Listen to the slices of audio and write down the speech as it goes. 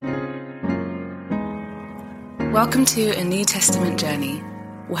Welcome to a New Testament journey.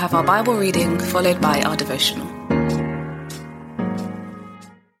 We'll have our Bible reading followed by our devotional.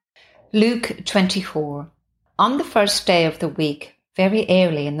 Luke 24. On the first day of the week, very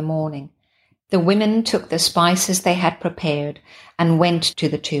early in the morning, the women took the spices they had prepared and went to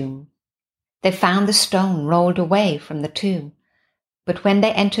the tomb. They found the stone rolled away from the tomb, but when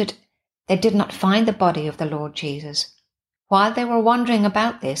they entered, they did not find the body of the Lord Jesus. While they were wondering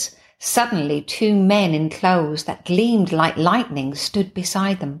about this, suddenly 2 men in clothes that gleamed like lightning stood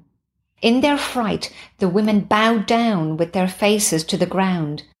beside them. In their fright, the women bowed down with their faces to the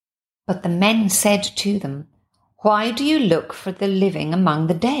ground. But the men said to them, "Why do you look for the living among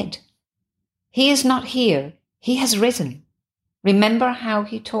the dead? He is not here, he has risen. Remember how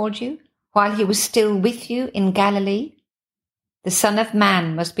he told you while he was still with you in Galilee? The Son of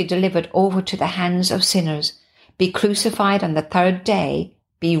Man must be delivered over to the hands of sinners, be crucified on the 3rd day,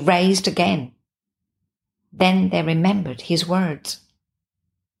 be raised again." Then they remembered his words.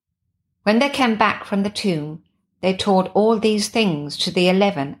 When they came back from the tomb, they told all these things to the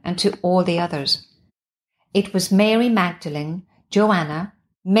 11 and to all the others. It was Mary Magdalene, Joanna,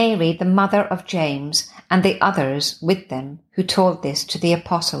 Mary the mother of James, and the others with them who told this to the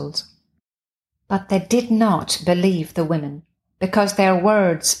apostles. But they did not believe the women, because their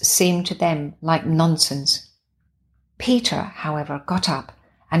words seemed to them like nonsense. Peter, however, got up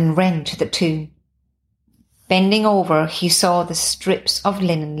and ran to the tomb. Bending over, he saw the strips of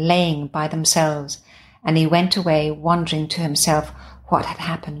linen laying by themselves, and he went away wondering to himself what had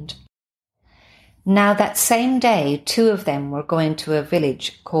happened. Now that same day, 2 of them were going to a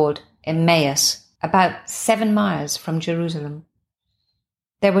village called Emmaus, about 7 miles from Jerusalem.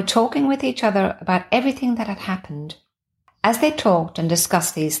 They were talking with each other about everything that had happened. As they talked and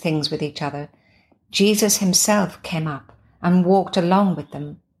discussed these things with each other, Jesus himself came up and walked along with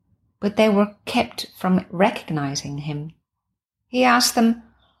them, but they were kept from recognizing him. He asked them,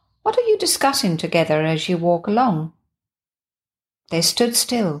 "What are you discussing together as you walk along?" They stood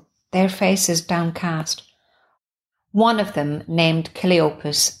still, their faces downcast. One of them, named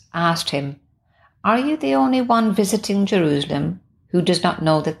Cleopas, asked him, "Are you the only one visiting Jerusalem who does not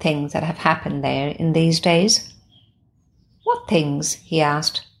know the things that have happened there in these days?" "What things?" he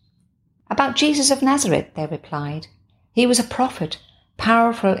asked. "About Jesus of Nazareth," they replied. "He was a prophet,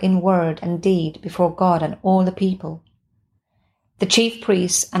 powerful in word and deed before God and all the people. The chief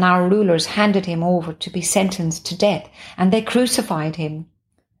priests and our rulers handed him over to be sentenced to death, and they crucified him.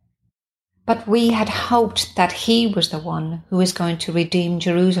 But we had hoped that he was the one who is going to redeem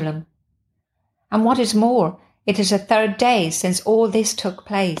Jerusalem. And what is more, it is the 3rd day since all this took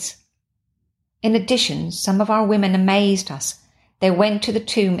place. In addition, some of our women amazed us. They went to the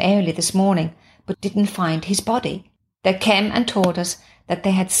tomb early this morning, but didn't find his body. They came and told us that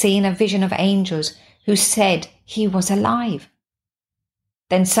they had seen a vision of angels who said he was alive.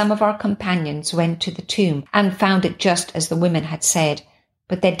 Then some of our companions went to the tomb and found it just as the women had said,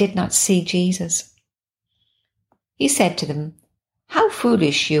 but they did not see Jesus." He said to them, "How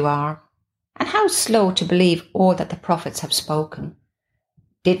foolish you are, and how slow to believe all that the prophets have spoken.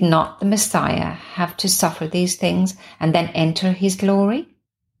 Did not the Messiah have to suffer these things and then enter his glory?"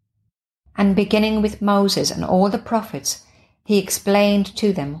 And beginning with Moses and all the prophets, he explained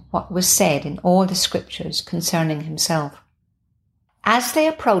to them what was said in all the scriptures concerning himself. As they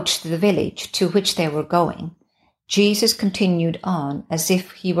approached the village to which they were going, Jesus continued on as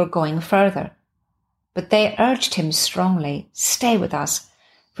if he were going further. But they urged him strongly, "Stay with us,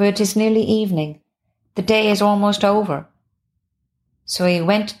 for it is nearly evening. The day is almost over." So he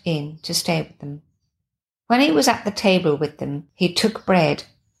went in to stay with them. When he was at the table with them, he took bread,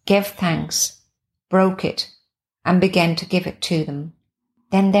 gave thanks, broke it, and began to give it to them.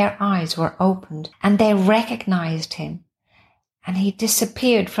 Then their eyes were opened, and they recognized him, and he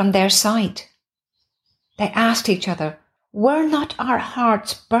disappeared from their sight. They asked each other, "Were not our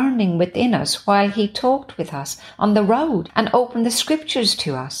hearts burning within us while he talked with us on the road and opened the scriptures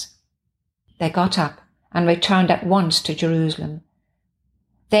to us?" They got up and returned at once to Jerusalem.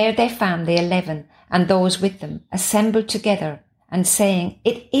 There they found the 11 and those with them assembled together and saying,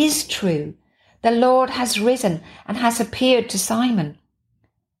 "It is true, the Lord has risen and has appeared to Simon."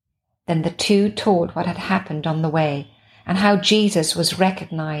 Then the 2 told what had happened on the way and how Jesus was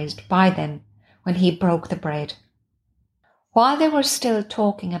recognized by them when he broke the bread. While they were still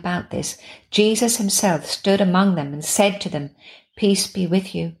talking about this, Jesus himself stood among them and said to them, "Peace be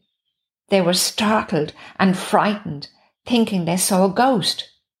with you." They were startled and frightened, thinking they saw a ghost.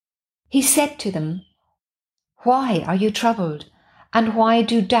 He said to them, "Why are you troubled, and why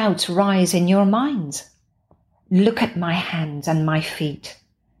do doubts rise in your minds? Look at my hands and my feet.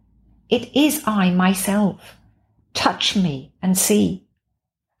 It is I myself. Touch me and see.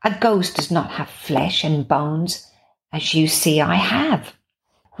 A ghost does not have flesh and bones, as you see I have."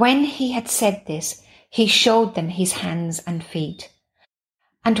 When he had said this, he showed them his hands and feet.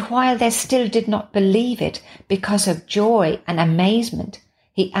 And while they still did not believe it because of joy and amazement,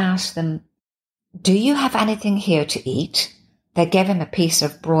 he asked them, "Do you have anything here to eat?" They gave him a piece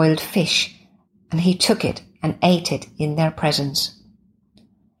of broiled fish, and he took it and ate it in their presence.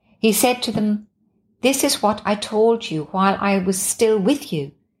 He said to them, "This is what I told you while I was still with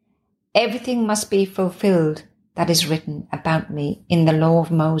you. Everything must be fulfilled that is written about me in the law of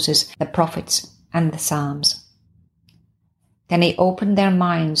Moses, the prophets, and the Psalms." Then he opened their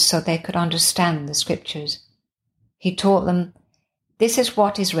minds so they could understand the scriptures. He taught them, "This is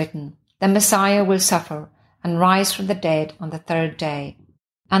what is written. The Messiah will suffer and rise from the dead on the third day,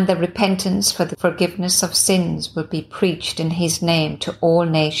 and the repentance for the forgiveness of sins will be preached in his name to all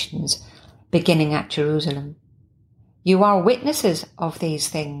nations, beginning at Jerusalem. You are witnesses of these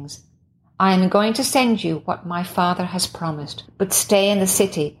things. I am going to send you what my Father has promised, but stay in the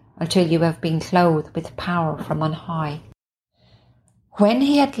city until you have been clothed with power from on high." When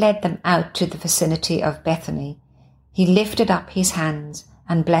he had led them out to the vicinity of Bethany, he lifted up his hands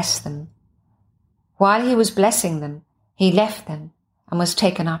and blessed them. While he was blessing them, he left them and was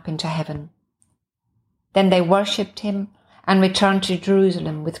taken up into heaven. Then they worshipped him and returned to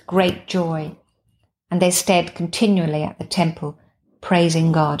Jerusalem with great joy, and they stayed continually at the temple,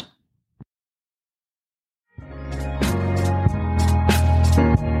 praising God.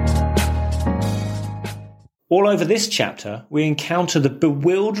 All over this chapter, we encounter the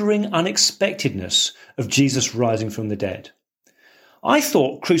bewildering unexpectedness of Jesus rising from the dead. I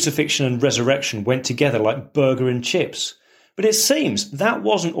thought crucifixion and resurrection went together like burger and chips, but it seems that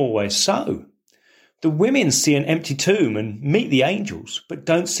wasn't always so. The women see an empty tomb and meet the angels, but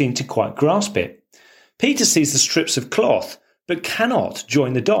don't seem to quite grasp it. Peter sees the strips of cloth, but cannot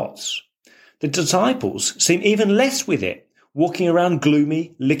join the dots. The disciples seem even less with it, walking around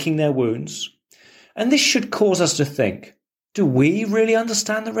gloomy, licking their wounds. And this should cause us to think, do we really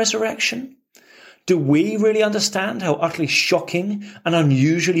understand the resurrection? Do we really understand how utterly shocking and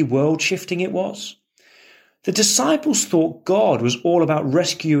unusually world-shifting it was? The disciples thought God was all about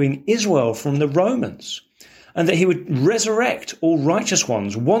rescuing Israel from the Romans, and that he would resurrect all righteous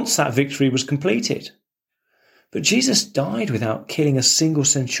ones once that victory was completed. But Jesus died without killing a single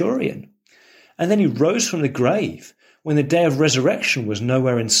centurion, and then he rose from the grave when the day of resurrection was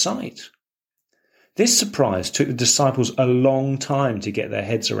nowhere in sight. This surprise took the disciples a long time to get their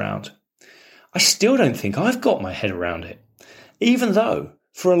heads around. I still don't think I've got my head around it, even though,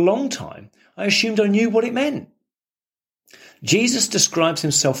 for a long time, I assumed I knew what it meant. Jesus describes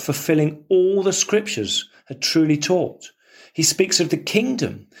himself fulfilling all the scriptures had truly taught. He speaks of the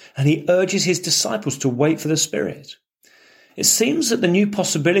kingdom, and he urges his disciples to wait for the Spirit. It seems that the new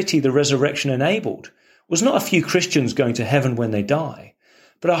possibility the resurrection enabled was not a few Christians going to heaven when they die,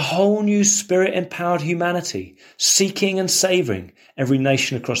 but a whole new Spirit-empowered humanity seeking and saving every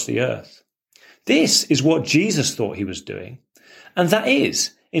nation across the earth. This is what Jesus thought he was doing, and that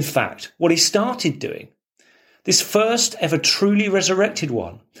is, in fact, what he started doing. This first ever truly resurrected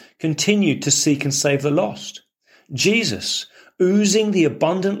one continued to seek and save the lost. Jesus, oozing the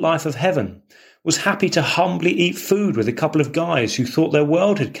abundant life of heaven, was happy to humbly eat food with a couple of guys who thought their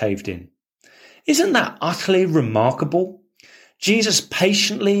world had caved in. Isn't that utterly remarkable? Jesus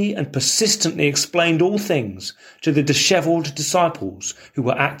patiently and persistently explained all things to the dishevelled disciples who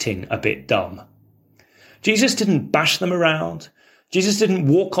were acting a bit dumb. Jesus didn't bash them around. Jesus didn't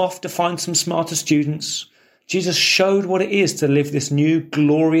walk off to find some smarter students. Jesus showed what it is to live this new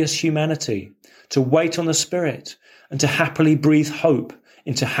glorious humanity, to wait on the Spirit, and to happily breathe hope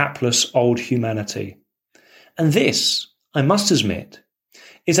into hapless old humanity. And this, I must admit,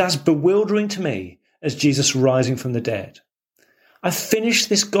 is as bewildering to me as Jesus rising from the dead. I finished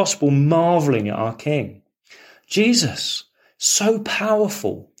this gospel marvelling at our King. Jesus, so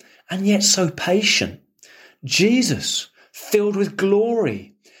powerful and yet so patient. Jesus, filled with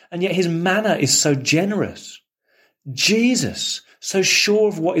glory, and yet his manner is so generous. Jesus, so sure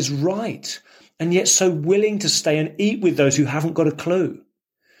of what is right, and yet so willing to stay and eat with those who haven't got a clue.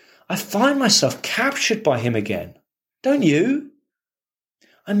 I find myself captured by him again. Don't you?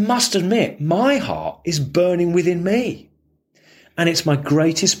 I must admit, my heart is burning within me. And it's my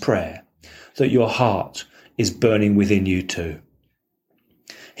greatest prayer that your heart is burning within you too.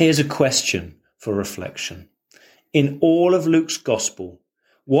 Here's a question for reflection. In all of Luke's gospel,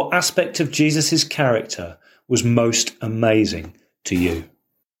 what aspect of Jesus' character was most amazing to you?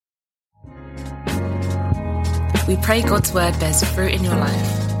 We pray God's word bears fruit in your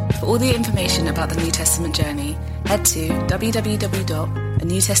life. For all the information about the New Testament journey, head to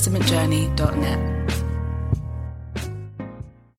www.anewtestamentjourney.net.